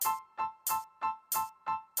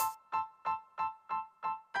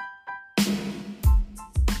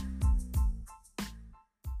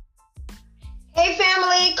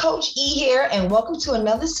Coach E here, and welcome to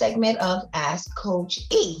another segment of Ask Coach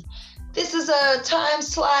E. This is a time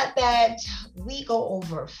slot that we go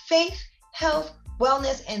over faith, health,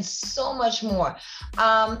 wellness, and so much more.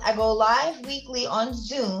 I go live weekly on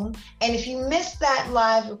Zoom, and if you missed that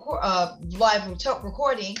live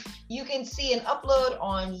recording, you can see an upload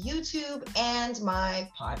on YouTube and my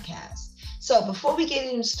podcast. So before we get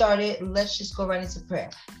even started, let's just go right into prayer.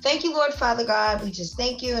 Thank you, Lord Father God. We just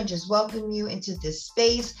thank you and just welcome you into this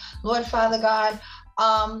space. Lord Father God,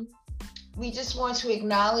 we just want to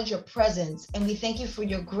acknowledge your presence, and we thank you for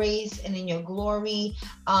your grace and in your glory,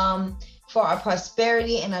 for our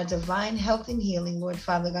prosperity and our divine health and healing, Lord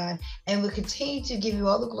Father God. And we'll continue to give you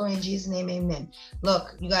all the glory in Jesus' name, amen.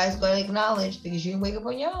 Look, you guys got to acknowledge, because you can wake up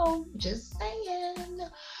on your own. Just saying.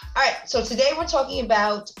 All right, so today we're talking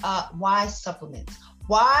about why supplements.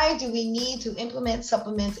 Why do we need to implement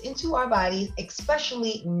supplements into our bodies,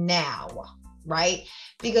 especially now, right?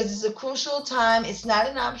 Because it's a crucial time. It's not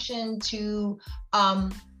an option to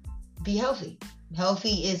be healthy.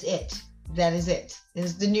 Healthy is it. That is it. It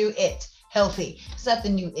is the new it. Healthy. It's not the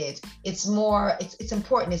new it. It's more, it's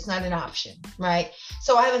important. It's not an option, right?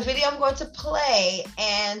 So I have a video I'm going to play,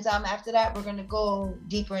 and after that, we're going to go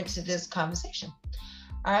deeper into this conversation.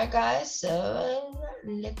 All right, guys, so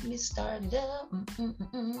let me start it up.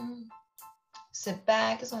 Sit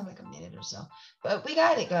back. It's only like a minute or so, but we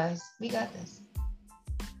got it, guys. We got this.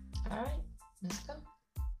 All right, let's go.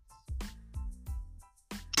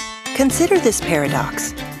 Consider this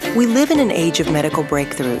paradox. We live in an age of medical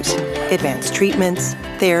breakthroughs. Advanced treatments,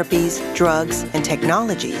 therapies, drugs, and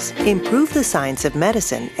technologies improve the science of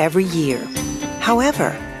medicine every year.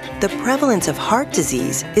 However, the prevalence of heart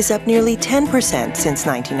disease is up nearly 10% since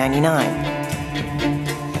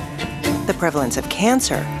 1999. The prevalence of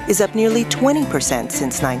cancer is up nearly 20%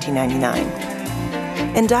 since 1999.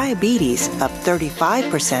 And diabetes, up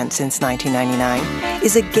 35% since 1999,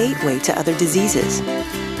 is a gateway to other diseases.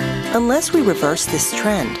 Unless we reverse this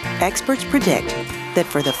trend, experts predict that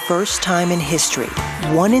for the first time in history,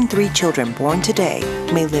 1 in 3 children born today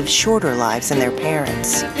may live shorter lives than their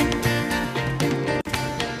parents.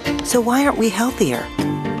 So why aren't we healthier?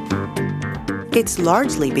 It's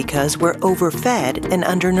largely because we're overfed and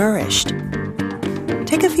undernourished.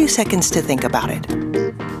 Take a few seconds to think about it.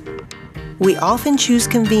 We often choose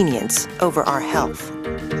convenience over our health.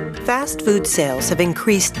 Fast food sales have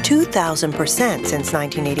increased 2,000% since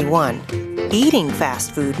 1981. Eating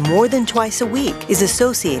fast food more than twice a week is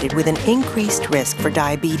associated with an increased risk for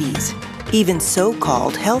diabetes. Even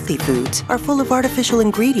so-called healthy foods are full of artificial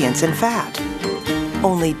ingredients and fat.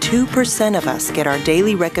 Only 2% of us get our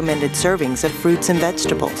daily recommended servings of fruits and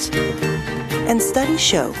vegetables. And studies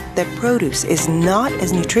show that produce is not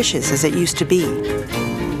as nutritious as it used to be.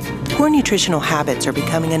 Poor nutritional habits are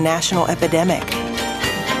becoming a national epidemic.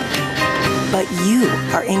 But you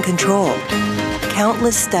are in control.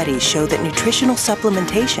 Countless studies show that nutritional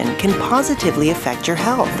supplementation can positively affect your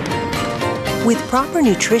health. With proper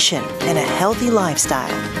nutrition and a healthy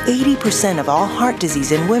lifestyle, 80% of all heart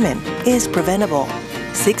disease in women is preventable.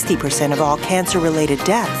 60% of all cancer-related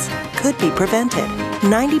deaths could be prevented.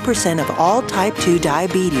 90% of all type 2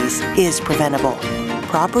 diabetes is preventable.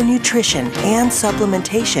 Proper nutrition and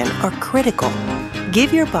supplementation are critical.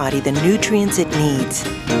 Give your body the nutrients it needs.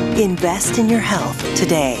 Invest in your health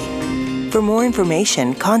today. For more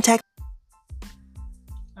information, contact...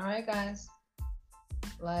 All right, guys.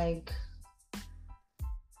 What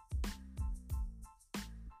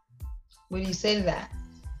do you say to that?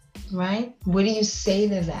 Right? What do you say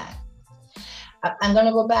to that? I'm going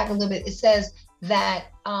to go back a little bit. It says that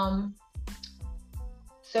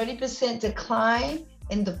 30% decline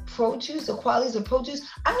in the produce, the qualities of produce.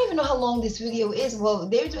 I don't even know how long this video is. Well,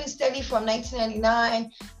 they were doing study from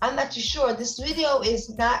 1999. I'm not too sure. This video is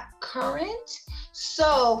not current.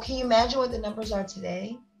 So can you imagine what the numbers are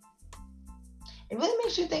today? It really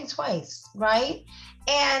makes you think twice, right?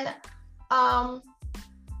 And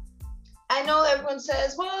I know everyone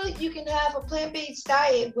says, well, you can have a plant-based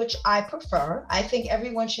diet, which I prefer. I think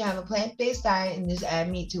everyone should have a plant-based diet and just add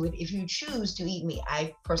meat to it if you choose to eat meat.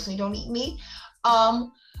 I personally don't eat meat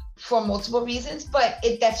for multiple reasons, but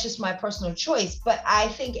that's just my personal choice. But I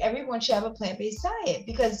think everyone should have a plant-based diet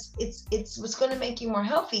because it's what's going to make you more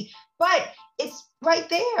healthy. But it's right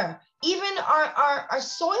there. Even our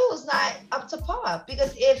soil is not up to par,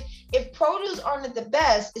 because if produce aren't the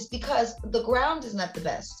best, it's because the ground is not the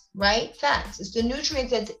best, right? Facts. It's the nutrients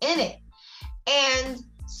that's in it. And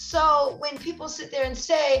so when people sit there and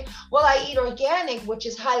say, well, I eat organic, which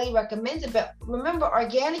is highly recommended, but remember,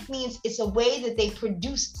 organic means it's a way that they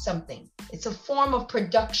produce something. It's a form of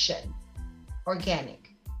production, organic,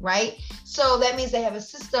 right? So that means they have a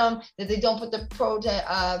system that they don't put the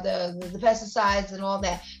pesticides and all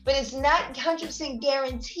that. But it's not 100%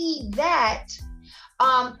 guaranteed that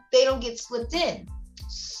they don't get slipped in.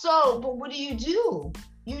 So, but what do?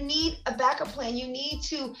 You need a backup plan. You need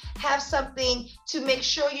to have something to make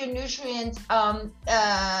sure your nutrients, the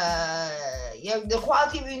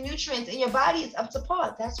quality of your nutrients in your body is up to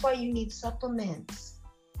par. That's why you need supplements.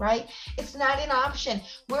 Right? It's not an option.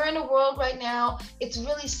 We're in a world right now, it's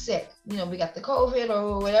really sick. We got the COVID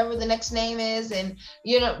or whatever the next name is, and,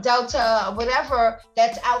 Delta, whatever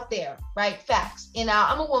that's out there, right? Facts.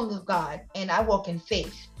 I'm a woman of God and I walk in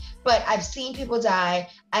faith, but I've seen people die.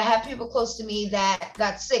 I have people close to me that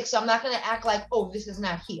got sick. So I'm not going to act like, oh, this is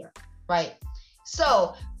not here. Right?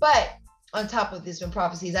 So, but on top of this, been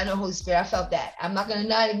prophecies. I know Holy Spirit, I felt that. I'm not going to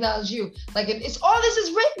not acknowledge you. Like it's all this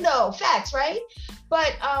is written though, facts, right?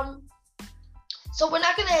 But so we're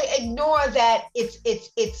not going to ignore that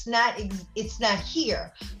it's not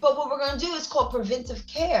here. But what we're going to do is called preventive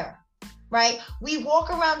care, right? We walk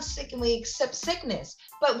around sick and we accept sickness,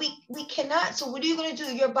 but we cannot. So what are you going to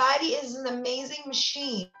do? Your body is an amazing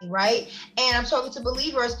machine, right? And I'm talking to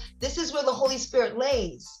believers. This is where the Holy Spirit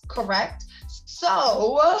lays, correct?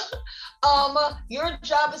 So your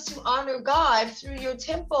job is to honor God through your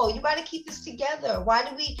temple. You got to keep this together. Why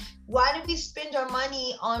do we spend our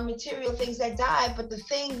money on material things that die, but the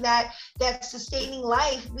thing that's sustaining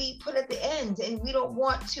life we put at the end, and we don't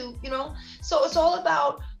want to, So it's all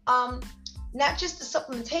about not just the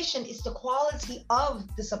supplementation, it's the quality of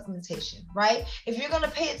the supplementation, right? If you're going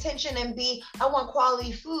to pay attention and I want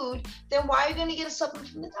quality food, then why are you going to get a supplement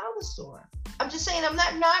from the dollar store? I'm just saying, I'm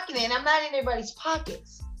not knocking it. I'm not in everybody's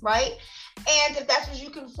pockets, right? And if that's what you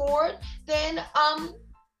can afford, then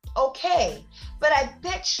okay. But I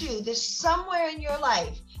bet you there's somewhere in your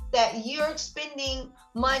life that you're spending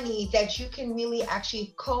money that you can really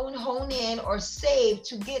actually hone in or save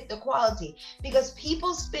to get the quality, because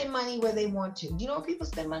people spend money where they want to. Do you know what people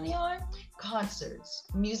spend money on? Concerts,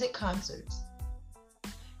 music concerts.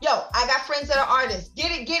 Yo, I got friends that are artists.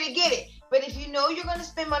 Get it. But if you know you're going to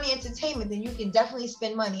spend money on entertainment, then you can definitely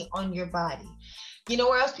spend money on your body. You know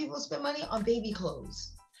where else people spend money? On baby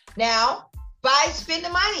clothes. Now, spend the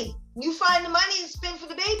money. You find the money to spend for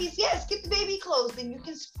the babies. Yes, get the baby clothes. Then you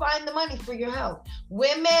can find the money for your health.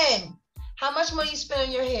 Women, how much money you spend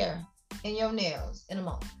on your hair and your nails in a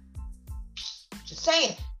month? Just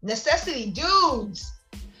saying. Necessity. Dudes,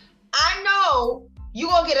 I know you're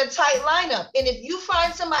going to get a tight lineup. And if you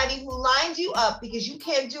find somebody who lines you up because you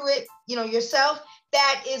can't do it, yourself,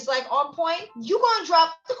 that is like on point, you're going to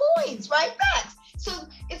drop the coins, right? Facts. So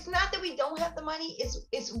it's not that we don't have the money,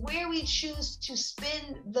 it's where we choose to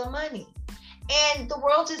spend the money. And the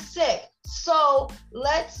world is sick. So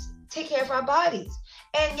let's take care of our bodies.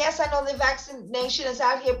 And yes, I know the vaccination is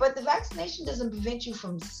out here, but the vaccination doesn't prevent you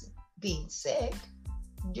from being sick.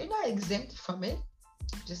 You're not exempt from it.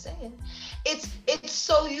 Just saying. It's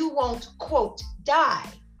so you won't, quote, die.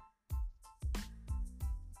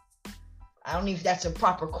 I don't know if that's a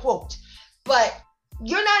proper quote, but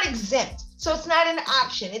you're not exempt. So it's not an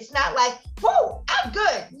option. It's not like, whoa, I'm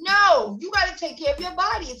good. No, you got to take care of your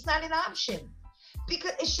body. It's not an option,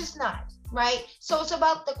 because it's just not, right? So it's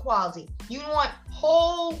about the quality. You want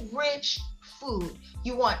whole, rich food.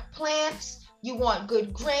 You want plants. You want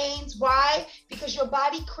good grains. Why? Because your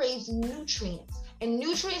body craves nutrients. And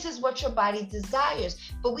nutrients is what your body desires.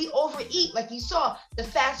 But we overeat, like you saw, the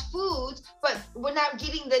fast foods, but we're not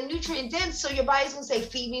getting the nutrient dense. So your body's going to say,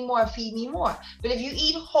 feed me more, feed me more. But if you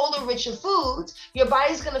eat wholer, richer foods, your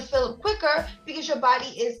body's going to fill up quicker because your body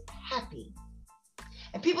is happy.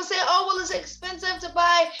 And people say, oh, well, it's expensive to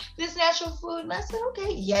buy this natural food. And I said,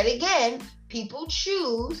 okay, yet again, people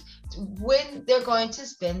choose when they're going to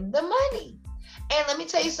spend the money. And let me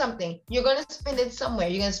tell you something, you're going to spend it somewhere.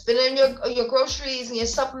 You're going to spend it on your groceries and your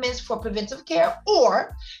supplements for preventive care,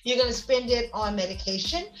 or you're going to spend it on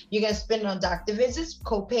medication. You're going to spend it on doctor visits,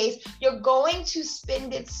 co-pays. You're going to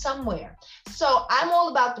spend it somewhere. So I'm all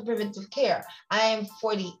about the preventive care. I am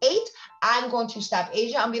 48. I'm going to stop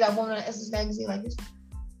Asia. I'll be that woman on Essence Magazine like this.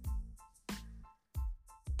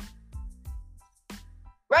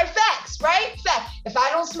 Right? Facts, right? Facts. If I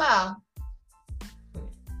don't smile,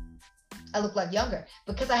 I look like younger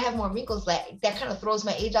because I have more wrinkles. That kind of throws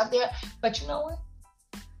my age out there. But you know what?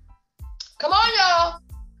 Come on, y'all.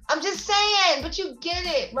 I'm just saying, but you get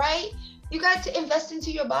it, right? You got to invest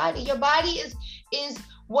into your body. Your body is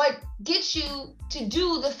what gets you to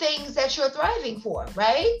do the things that you're thriving for,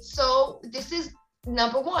 right? So this is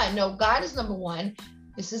number one. No, God is number one.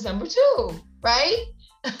 This is number two, right?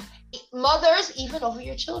 Mothers, even over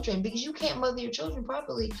your children, because you can't mother your children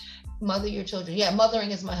properly. Mother your children. Yeah,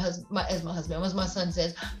 mothering is my husband. As my son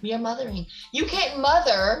says, we are mothering. You can't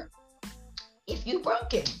mother if you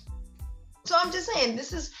broken. So I'm just saying,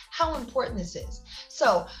 this is how important this is.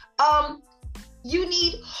 So you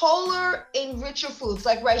need wholer and richer foods,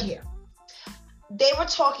 like right here. They were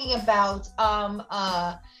talking about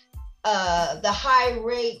the high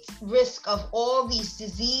rate risk of all these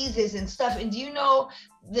diseases and stuff. And do you know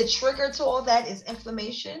the trigger to all that is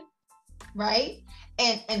inflammation, right?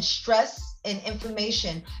 And stress and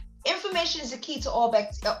inflammation. Inflammation is the key to all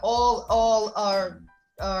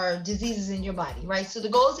our diseases in your body, right? So the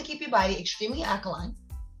goal is to keep your body extremely alkaline,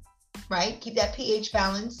 right? Keep that pH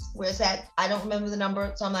balance where it's at. I don't remember the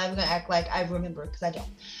number, so I'm not even gonna act like I remember because I don't.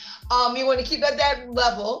 You want to keep at that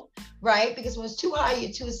level, right? Because when it's too high,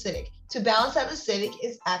 you're too acidic. To balance out acidic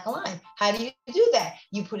is alkaline. How do you do that?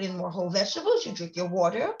 You put in more whole vegetables, you drink your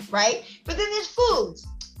water, right? But then there's foods.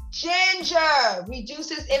 Ginger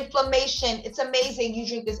reduces inflammation. It's amazing. You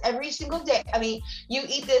drink this every single day. I mean, you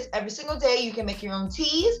eat this every single day. You can make your own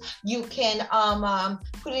teas. You can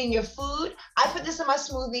put it in your food. I put this in my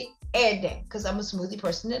smoothie every day because I'm a smoothie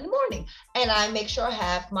person in the morning. And I make sure I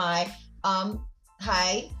have my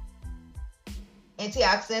high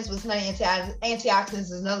antioxidants. What's not antioxidants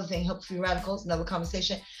is another thing. Help free radicals, another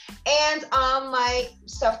conversation. And my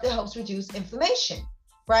stuff that helps reduce inflammation,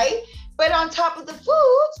 right? But on top of the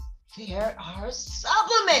foods, there are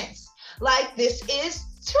supplements. Like this is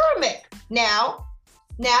turmeric. Now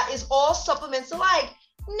is all supplements alike?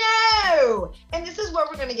 No. And this is where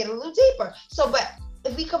we're going to get a little deeper. So, but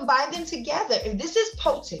if we combine them together, if this is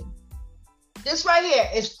potent, this right here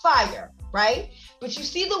is fire, right? But you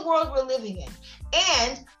see the world we're living in.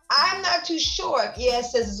 And I'm not too sure. Yeah, it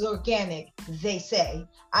says it's organic, they say.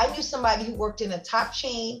 I knew somebody who worked in a top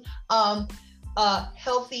chain,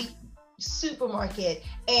 healthy supermarket,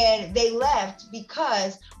 and they left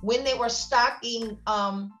because when they were stocking,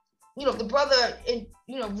 the brother,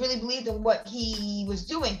 really believed in what he was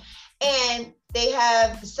doing. And they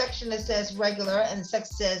have the section that says regular and the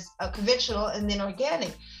section says conventional and then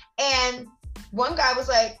organic. And one guy was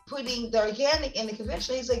like putting the organic in the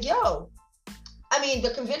conventional. He's like,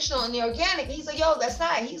 the conventional and the organic. He's like, that's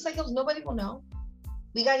not. He's like, nobody will know.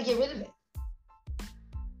 We got to get rid of it.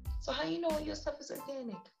 So how you know your stuff is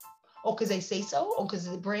organic? Oh, because they say so? Oh, because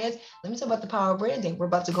of the brands? Let me talk about the power of branding. We're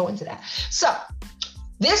about to go into that. So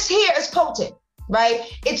this here is potent, right?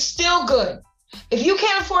 It's still good. If you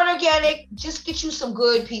can't afford organic, just get you some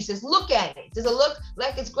good pieces. Look at it. Does it look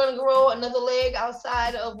like it's going to grow another leg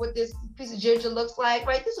outside of what this piece of ginger looks like,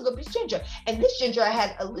 right? This is a good piece of ginger. And this ginger I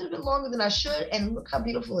had a little bit longer than I should. And look how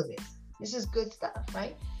beautiful it is. This is good stuff,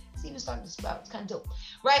 right? It's even starting to sprout. It's kind of dope,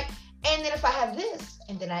 right? And then if I have this,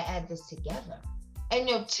 and then I add this together. And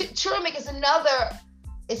turmeric is another,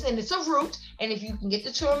 it's a root. And if you can get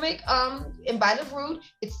the turmeric and buy the root,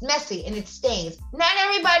 it's messy and it stains. Not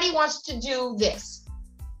everybody wants to do this,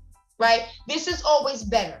 right? This is always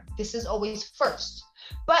better. This is always first.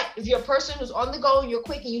 But if you're a person who's on the go and you're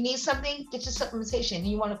quick and you need something, get your supplementation. And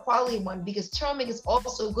you want a quality one because turmeric is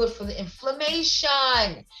also good for the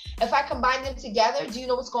inflammation. If I combine them together, do you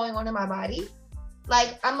know what's going on in my body?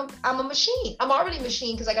 Like I'm a machine. I'm already a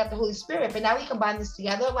machine because I got the Holy Spirit. But now we combine this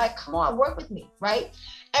together. Like, come on, work with me, right?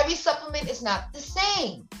 Every supplement is not the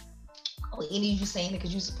same. Oh, Andy, you saying it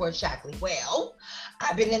because you support Shaklee. Well,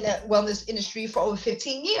 I've been in the wellness industry for over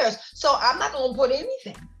 15 years. So I'm not going to put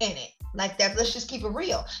anything in it like that. Let's just keep it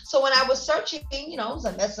real. So when I was searching, it was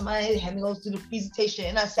a mess of my head, had me go through the presentation,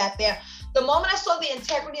 and I sat there. The moment I saw the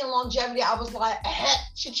integrity and longevity, I was like,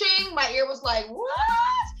 cha-ching. My ear was like, what?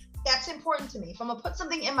 That's important to me. If I'm gonna put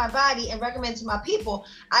something in my body and recommend to my people,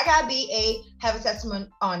 I gotta have a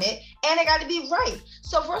testament on it, and I gotta be right.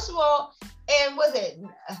 So first of all, and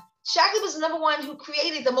Shaklee was the number one who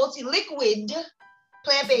created the multi-liquid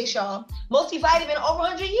plant-based, y'all, multivitamin over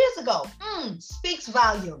 100 years ago. Speaks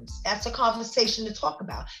volumes. That's a conversation to talk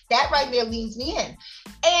about. That right there leads me in.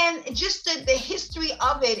 And just the history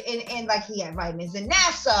of it, and like he had vitamins in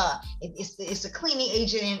NASA, it's a cleaning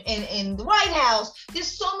agent in the White House. There's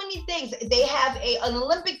so many things. They have an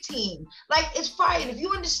Olympic team. Like, it's fire. And if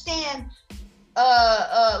you understand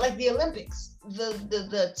like the Olympics,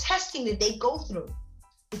 the testing that they go through,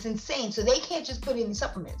 it's insane. So they can't just put in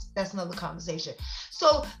supplements. That's another conversation.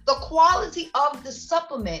 So the quality of the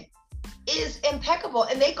supplement is impeccable,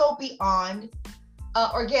 and they go beyond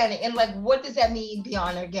organic. And like, what does that mean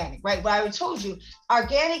beyond organic, right? What I already told you,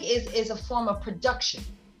 organic is a form of production,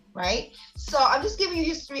 right? So I'm just giving you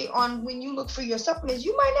history on when you look for your supplements.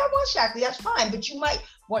 You might not want Shaklee, that's fine, but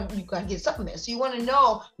you gotta get supplements. So you want to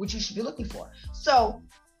know what you should be looking for. So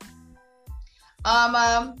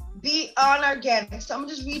Beyond organic. So I'm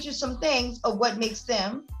gonna just read you some things of what makes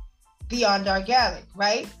them beyond organic,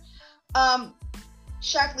 right?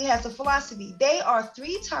 Shaklee has a philosophy. They are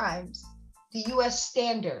 3 times the US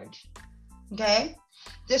standard. Okay?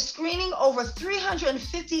 They're screening over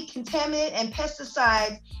 350 contaminant and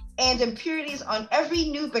pesticides and impurities on every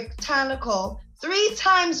new botanical, 3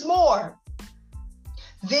 times more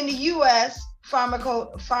than the US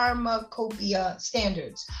pharmacopoeia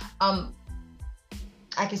standards.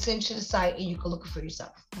 I can send you the site and you can look it for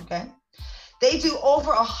yourself, okay? They do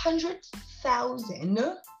over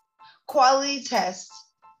 100,000 quality tests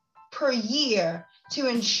per year to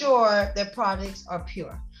ensure their products are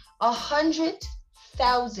pure.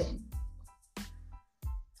 100,000.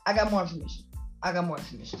 I got more information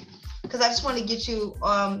because I just want to get you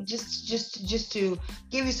just to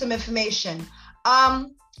give you some information.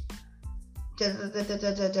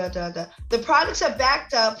 The products are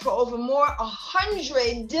backed up for over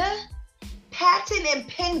 100 patent and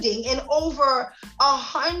pending in over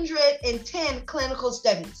 110 clinical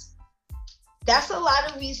studies. That's a lot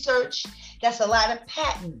of research. That's a lot of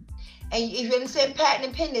patent. And if you understand patent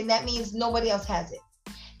and pending, that means nobody else has it.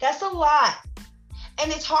 That's a lot.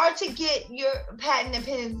 And it's hard to get your patent and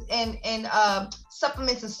pending and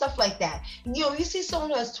supplements and stuff like that. You know, you see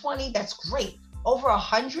someone who has 20, that's great. Over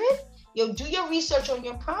 100? Do your research on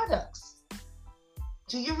your products.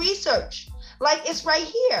 Do your research. Like, it's right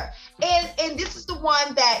here. And this is the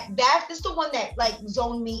one that like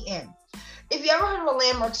zoned me in. If you ever heard of a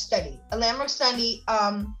landmark study,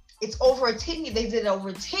 it's over a 10 year, they did over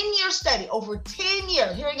a 10-year study, over 10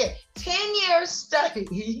 years, here again, 10-year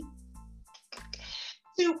study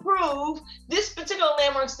to prove, this particular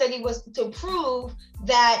landmark study was to prove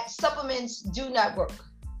that supplements do not work.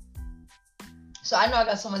 So I know I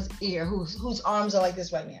got someone's ear whose arms are like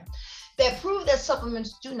this right now. That proved that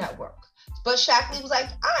supplements do not work. But Shaklee was like,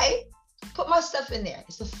 I put my stuff in there.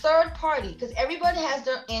 It's a third party because everybody has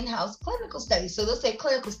their in-house clinical studies. So they'll say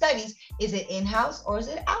clinical studies, is it in-house or is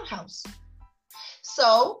it out-house?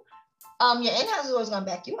 So your in-house is always going to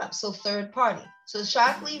back you up. So third party. So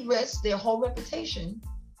Shaklee risked their whole reputation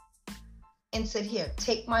and said, here,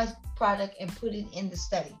 take my product and put it in the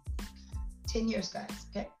study. 10 years, guys,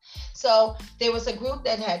 okay? So there was a group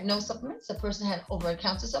that had no supplements. A person had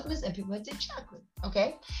over-the-counter supplements and people that did Shaklee,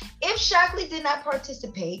 okay? If Shaklee did not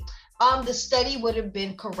participate, the study would have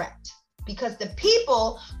been correct because the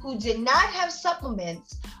people who did not have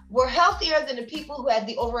supplements were healthier than the people who had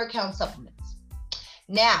the over-the-counter supplements.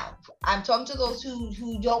 Now, I'm talking to those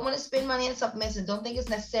who don't want to spend money on supplements and don't think it's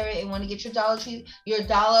necessary and want to get your dollar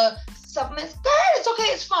supplements. Go ahead, it's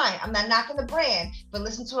okay, it's fine. I'm not knocking the brand, but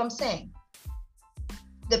listen to what I'm saying.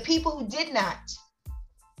 The people who did not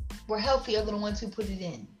were healthier than the ones who put it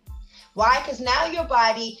in. Why? Because now your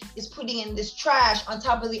body is putting in this trash on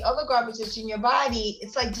top of the other garbage that's in your body.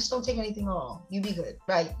 It's like, just don't take anything at all. You be good,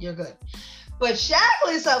 right? You're good. But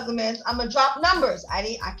Shaklee supplements, I'm going to drop numbers.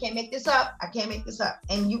 I can't make this up.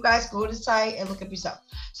 And you guys go to the site and look up yourself.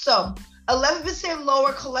 So 11%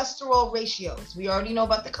 lower cholesterol ratios. We already know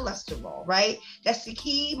about the cholesterol, right? That's the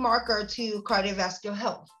key marker to cardiovascular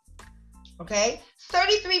health. Okay?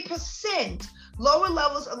 33% lower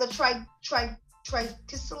levels of the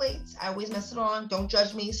triglycerides. I always mess it on. Don't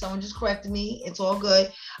judge me. Someone just corrected me. It's all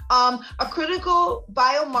good. A critical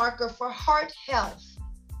biomarker for heart health.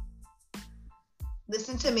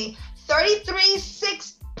 Listen to me.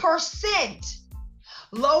 33.6%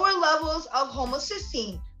 lower levels of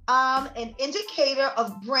homocysteine, an indicator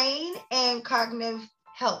of brain and cognitive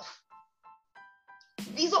health.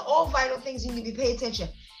 These are all vital things you need to pay attention.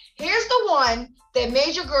 Here's the one that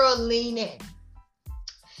made your girl lean in.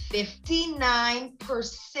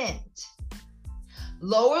 59%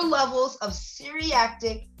 lower levels of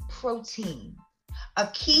C-reactive protein, a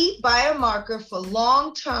key biomarker for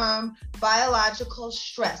long-term biological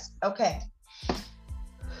stress. Okay.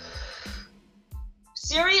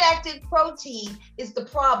 C-reactive protein is the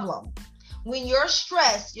problem. When you're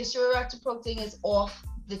stressed, your C-reactive protein is off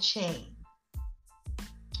the chain.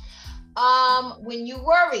 When you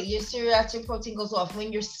worry, your C-reactive protein goes off.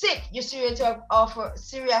 When you're sick, your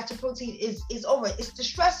C-reactive protein is over. It's the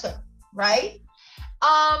stressor, right?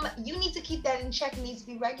 You need to keep that in check. It needs to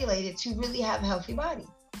be regulated to really have a healthy body,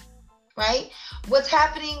 right? What's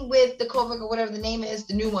happening with the COVID or whatever the name is,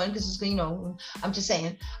 the new one, because it's, I'm just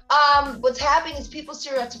saying. What's happening is people's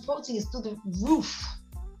C-reactive protein is through the roof.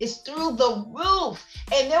 It's through the roof,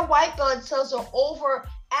 and their white blood cells are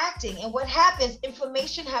overacting. And what happens?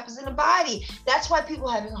 Inflammation happens in the body. That's why people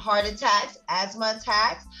are having heart attacks, asthma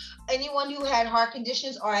attacks. Anyone who had heart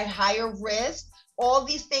conditions are at higher risk, all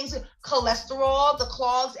these things, cholesterol, the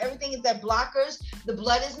clogs, everything is that blockers. The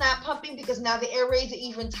blood is not pumping because now the airways are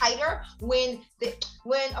even tighter. When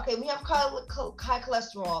we have high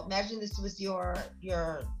cholesterol, imagine this was your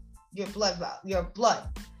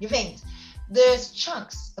veins. There's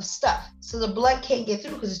chunks of stuff, so the blood can't get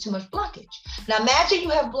through because there's too much blockage. Now imagine you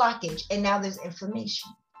have blockage and now there's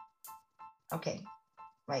inflammation. Okay,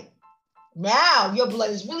 right. Now your blood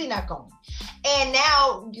is really not going. And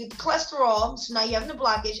now you cholesterol, so now you're having a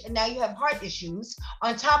blockage, and now you have heart issues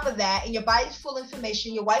on top of that, and your body's full of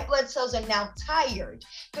inflammation. Your white blood cells are now tired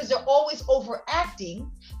because they're always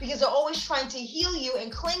overacting, because they're always trying to heal you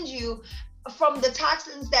and cleanse you from the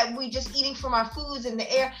toxins that we just eating from our foods in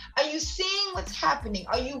the air. Are you seeing what's happening?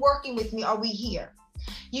 Are you working with me? Are we here?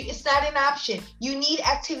 It's not an option. You need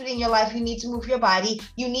activity in your life. You need to move your body.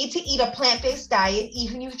 You need to eat a plant-based diet,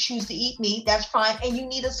 even if you choose to eat meat, that's fine. And you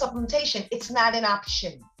need a supplementation. It's not an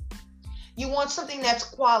option. You want something that's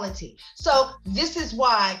quality. So this is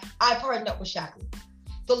why I partnered up with Shaklee.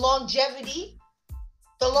 The longevity,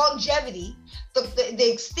 the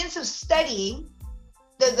extensive studying,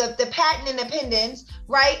 the patent independence,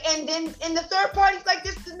 right? And then in the third parties like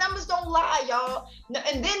this, the numbers don't lie, y'all.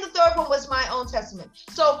 And then the third one was my own testament.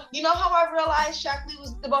 So you know how I realized Shaklee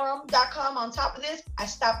was the bomb.com on top of this? I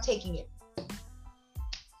stopped taking it.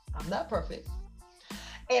 I'm not perfect.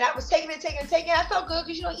 And I was taking it. I felt good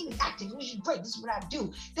because, eating active, which is great. This is what I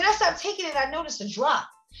do. Then I stopped taking it. I noticed a drop.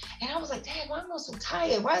 And I was like, dang, why am I so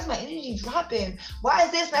tired? Why is my energy dropping? Why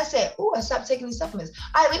is this? And I said, oh, I stopped taking these supplements.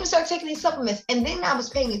 All right, let me start taking these supplements. And then I was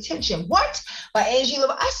paying attention. What? My energy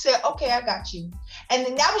level. I said, okay, I got you. And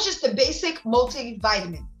then that was just the basic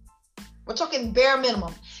multivitamin. We're talking bare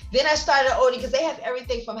minimum. Then I started ordering, because they have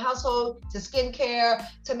everything from household to skincare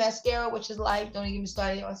to mascara, which is life. Don't even me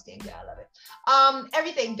started on skincare. I love it.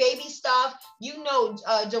 Everything, baby stuff,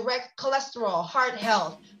 direct cholesterol, heart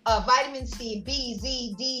health, vitamin C, B,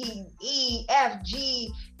 Z, D, E, F,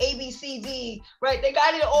 G, A, B, C, D, right? They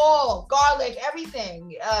got it all. Garlic,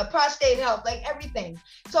 everything, prostate health, like everything.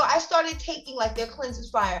 So I started taking like their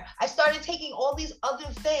cleanses fire. I started taking all these other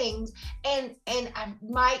things, and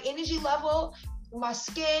my energy level, my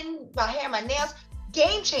skin, my hair, my nails,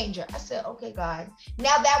 game changer. I said, okay, God.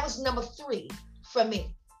 Now that was number 3 for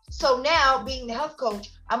me. So now, being the health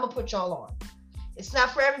coach, I'm gonna put y'all on. It's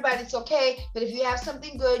not for everybody, it's okay. But if you have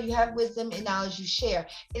something good, you have wisdom and knowledge, you share.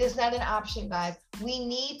 It is not an option, guys. We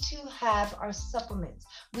need to have our supplements.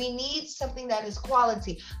 We need something that is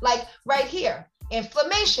quality. Like right here,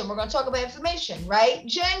 inflammation. We're gonna talk about inflammation, right?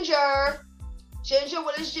 Ginger,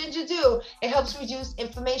 what does ginger do? It helps reduce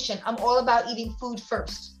inflammation. I'm all about eating food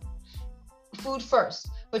first.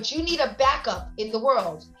 But you need a backup in the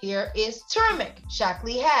world. Here is turmeric.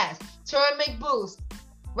 Shaklee has turmeric boost,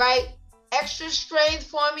 right? Extra strength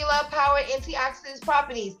formula powered antioxidants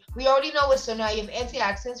properties. We already know it. So now you have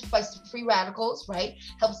antioxidants, fights free radicals, right?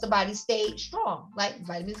 Helps the body stay strong, like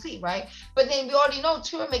vitamin C, right? But then we already know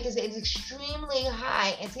turmeric is extremely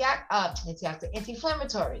high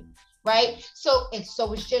anti-inflammatory, right? So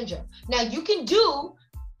is ginger. Now you can do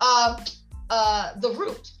the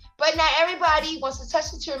root. But not everybody wants to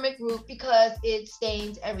touch the turmeric root because it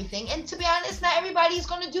stains everything. And to be honest, not everybody's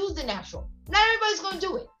going to do the natural. Not everybody's going to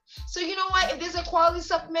do it. So you know what? If there's a quality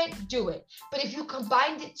supplement, do it. But if you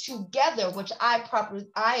combine it together, which I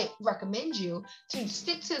recommend you to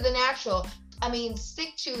stick to the natural,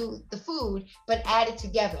 stick to the food, but add it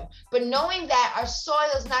together. But knowing that our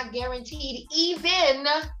soil is not guaranteed, even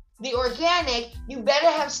the organic, you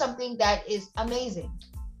better have something that is amazing.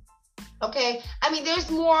 Okay,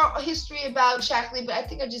 there's more history about Shaklee, but I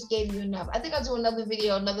think I just gave you enough. I think I'll do another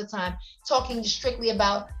video another time talking just strictly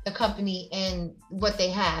about the company and what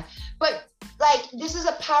they have. But this is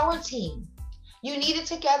a power team. You need it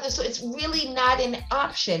together, so it's really not an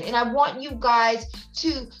option. And I want you guys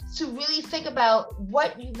to really think about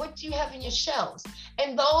what do you have in your shelves.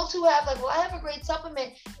 And those who have I have a great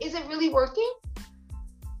supplement, is it really working?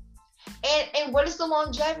 And what is the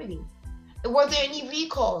longevity? Were there any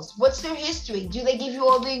recalls? What's their history? Do they give you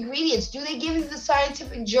all the ingredients? Do they give you the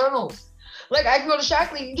scientific journals? Like I can go to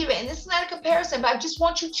Shaklee and give it. And this is not a comparison, but I just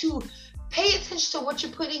want you to pay attention to what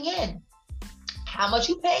you're putting in. How much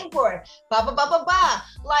you paying for it? Blah, blah, blah, blah, blah.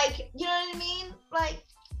 You know what I mean?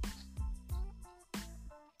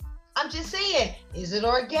 I'm just saying, is it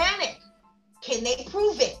organic? Can they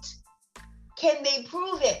prove it?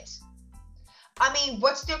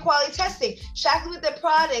 What's their quality testing? Shaklee with their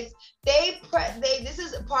products, this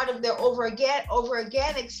is a part of their over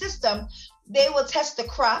organic system. They will test the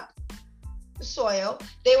crop, the soil.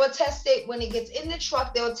 They will test it when it gets in the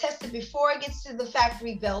truck. They will test it before it gets to the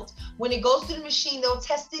factory belt. When it goes to the machine, they'll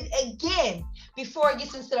test it again before it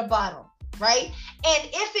gets into the bottle, right? And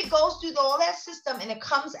if it goes through all that system and it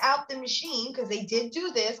comes out the machine, because they did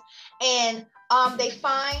do this, and they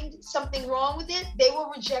find something wrong with it, they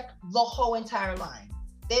will reject the whole entire line.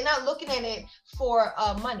 They're not looking at it for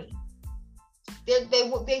money.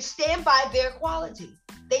 They stand by their quality.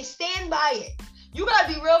 They stand by it. You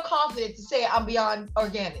gotta be real confident to say I'm beyond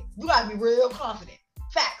organic. You gotta be real confident.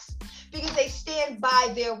 Facts. Because they stand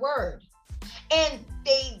by their word. And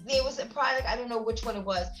there was a product, I don't know which one it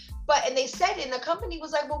was, and they said it, and the company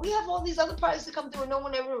was like, well, we have all these other products that come through and no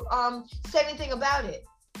one ever said anything about it.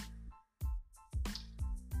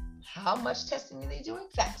 How much testing are they doing?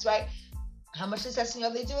 Facts, right? How much testing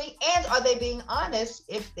are they doing? And are they being honest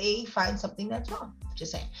if they find something that's wrong?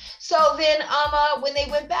 Just saying. So then when they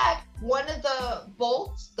went back, one of the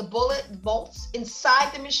bolts, the bullet bolts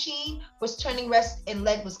inside the machine was turning rust and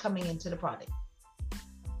lead was coming into the product.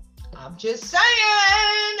 I'm just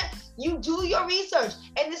saying, you do your research.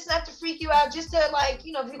 And this is not to freak you out, just to like, if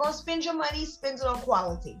you're going to spend your money, spend it on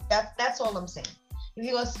quality. That's all I'm saying. If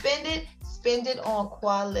you're going to spend it on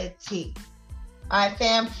quality. All right,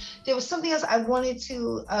 fam. There was something else I wanted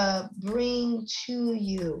to bring to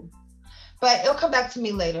you, but it'll come back to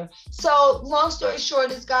me later. So long story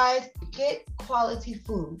short is, guys, get quality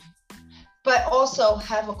food, but also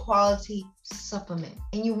have a quality supplement.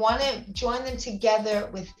 And you want to join them together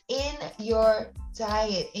within your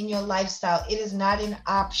diet, in your lifestyle. It is not an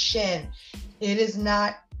option. It is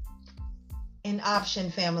not an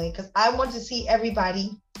option, family, because I want to see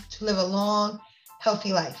everybody to live a long,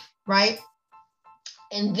 healthy life, right?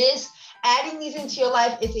 And adding these into your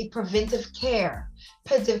life is a preventive care.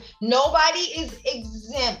 Nobody is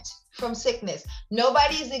exempt from sickness.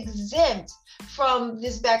 Nobody is exempt from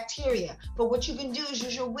this bacteria. But what you can do is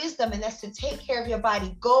use your wisdom, and that's to take care of your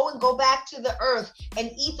body. Go back to the earth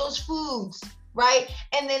and eat those foods, right?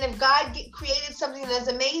 And then if God created something that's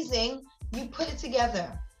amazing, you put it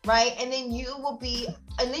together, right? And then you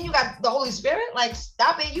you got the Holy Spirit, like,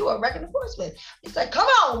 stop it, you are wrecking the force with. It's like, come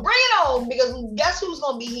on, bring it on, because guess who's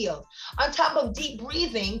going to be healed? On top of deep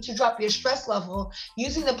breathing to drop your stress level,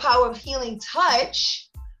 using the power of healing touch,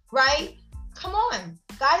 right? Come on.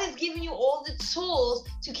 God has given you all the tools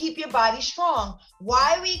to keep your body strong.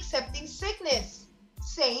 Why are we accepting sickness,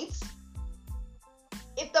 saints?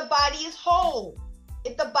 If the body is whole,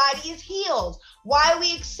 if the body is healed, why are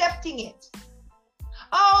we accepting it?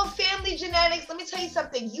 Oh, family genetics, let me tell you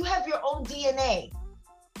something. You have your own DNA.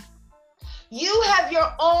 You have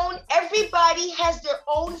your own, everybody has their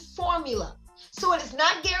own formula. So it is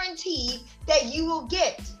not guaranteed that you will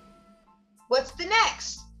get what's the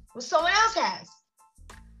next, what someone else has.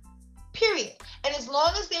 Period. And as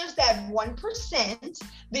long as there's that 1%,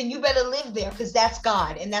 then you better live there, because that's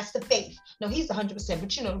God and that's the faith. No, he's 100%,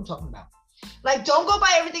 but you know what I'm talking about. Like, don't go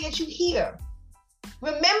by everything that you hear.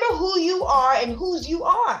 Remember who you are and whose you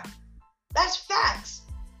are. That's facts.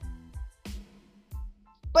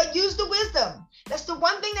 But use the wisdom. That's the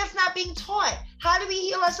one thing that's not being taught. How do we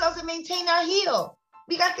heal ourselves and maintain our heal?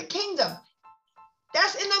 We got the kingdom.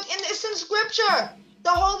 That's it's in scripture.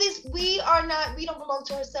 We don't belong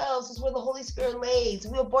to ourselves. It's where the Holy Spirit lays.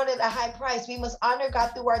 We were bought at a high price. We must honor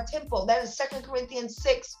God through our temple. That is 2 Corinthians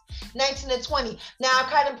 6:19-20. Now, I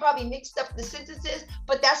kind of probably mixed up the sentences,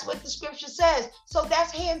 but that's what the scripture says. So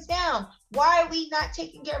that's hands down. Why are we not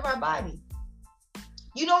taking care of our body?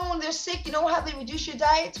 When they're sick, you know how they reduce your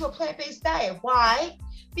diet to a plant-based diet. Why?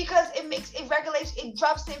 Because it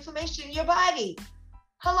drops the inflammation in your body.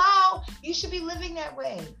 Hello? You should be living that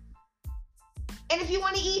way. And if you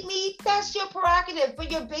want to eat meat, that's your prerogative,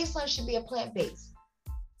 but your baseline should be a plant-based.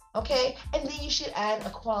 Okay? And then you should add a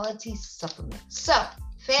quality supplement. So,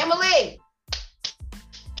 family,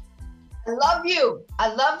 I love you.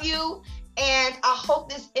 I love you. And I hope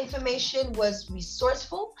this information was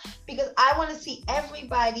resourceful, because I want to see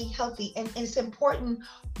everybody healthy. And it's important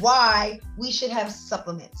why we should have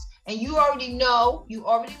supplements. And you already know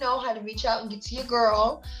how to reach out and get to your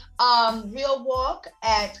girl. Real Walk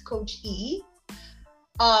at CoachE.com.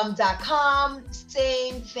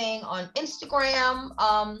 Same thing on Instagram.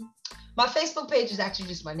 My Facebook page is actually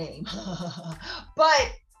just my name.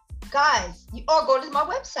 But guys, you all go to my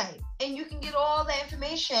website and you can get all the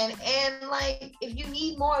information. And like, if you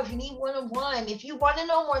need more, if you need one-on-one, if you want to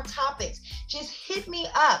know more topics, just hit me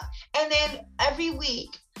up. And then every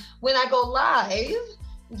week when I go live,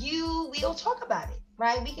 we'll talk about it,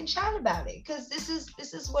 right? We can chat about it, because this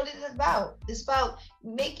is what it is about. It's about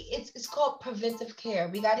it's called preventive care.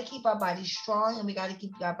 We got to keep our bodies strong, and we got to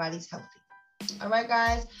keep our bodies healthy. All right,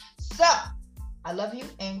 guys. So I love you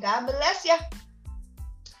and God bless you.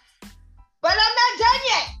 But I'm not done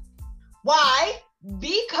yet. Why?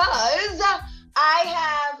 Because I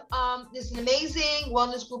have this an amazing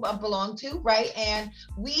wellness group I belong to, right? And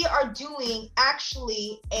we are doing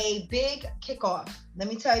actually a big kickoff. Let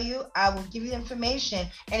me tell you, I will give you the information.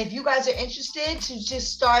 And if you guys are interested to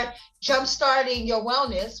just start jump-starting your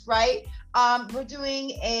wellness, right? We're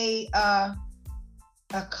doing a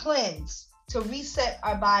cleanse to reset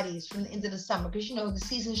our bodies from the end of the summer, because you know the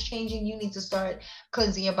season's changing. You need to start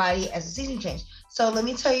cleansing your body as the season changes. So let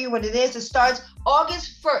me tell you what it is. It starts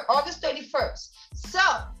August August 31st. So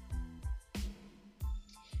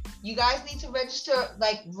you guys need to register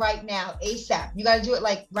like right now, ASAP. You got to do it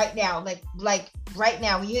like right now, like right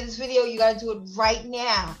now. When you hear this video, you got to do it right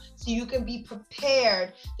now so you can be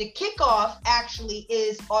prepared. The kickoff actually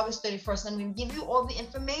is August 31st. I'm going to give you all the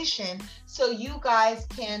information so you guys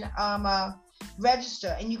can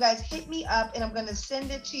register. And you guys hit me up and I'm going to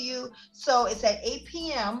send it to you. So it's at 8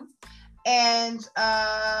 p.m. And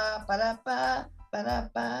let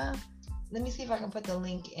me see if I can put the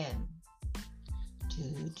link in.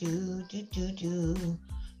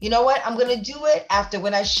 You know what? I'm going to do it after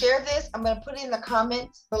when I share this. I'm going to put it in the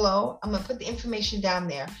comments below. I'm going to put the information down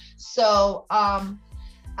there. So I'm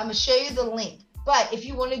going to show you the link. But if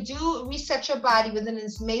you want to reset your body within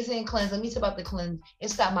this amazing cleanse, let me talk about the cleanse. It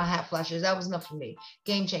stopped my hot flashes. That was enough for me.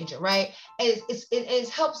 Game changer, right? And it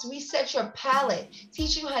helps reset your palate,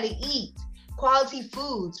 teach you how to eat quality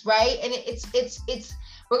foods, right? And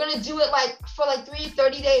we're going to do it for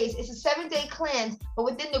 30 days. It's a 7-day cleanse, but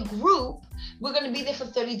within the group, we're going to be there for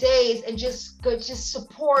 30 days and just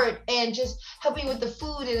support and just help you with the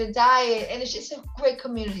food and the diet. And it's just a great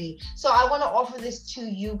community. So I want to offer this to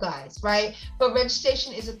you guys, right? But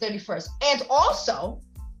registration is the 31st. And also,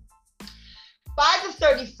 by the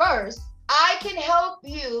 31st, I can help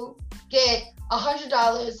you get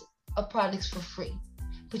 $100 of products for free.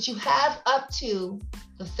 But you have up to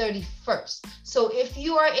the 31st. So if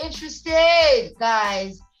you are interested,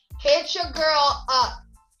 guys, hit your girl up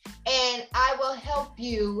and I will help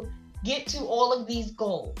you get to all of these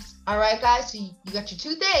goals. All right, guys? So you got your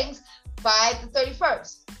two things by the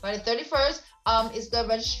 31st. By the 31st is the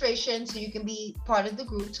registration, so you can be part of the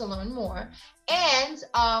group to learn more. And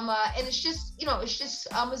it's just, it's just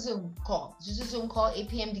a Zoom call. It's just a Zoom call, 8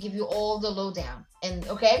 p.m. to give you all the lowdown. And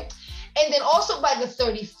okay. And then also by the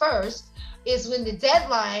 31st is when the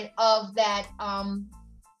deadline of that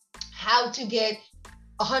how to get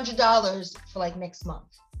 $100 for next month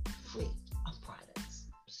free of products.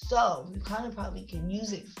 So you kind of probably can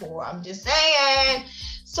use it for, I'm just saying.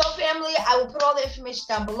 So family, I will put all the information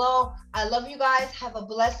down below. I love you guys. Have a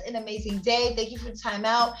blessed and amazing day. Thank you for the time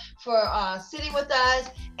out, for sitting with us.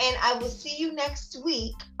 And I will see you next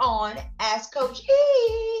week on Ask Coach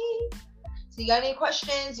E. So you got any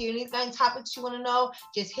questions, you need any topics you want to know,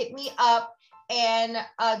 just hit me up. And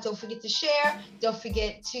don't forget to share. Don't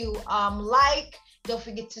forget to like. Don't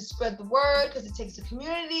forget to spread the word, because it takes a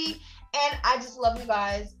community. And I just love you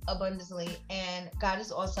guys abundantly. And God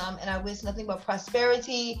is awesome. And I wish nothing but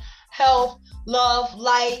prosperity, health, love,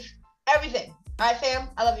 life, everything. All right, fam?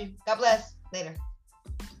 I love you. God bless. Later.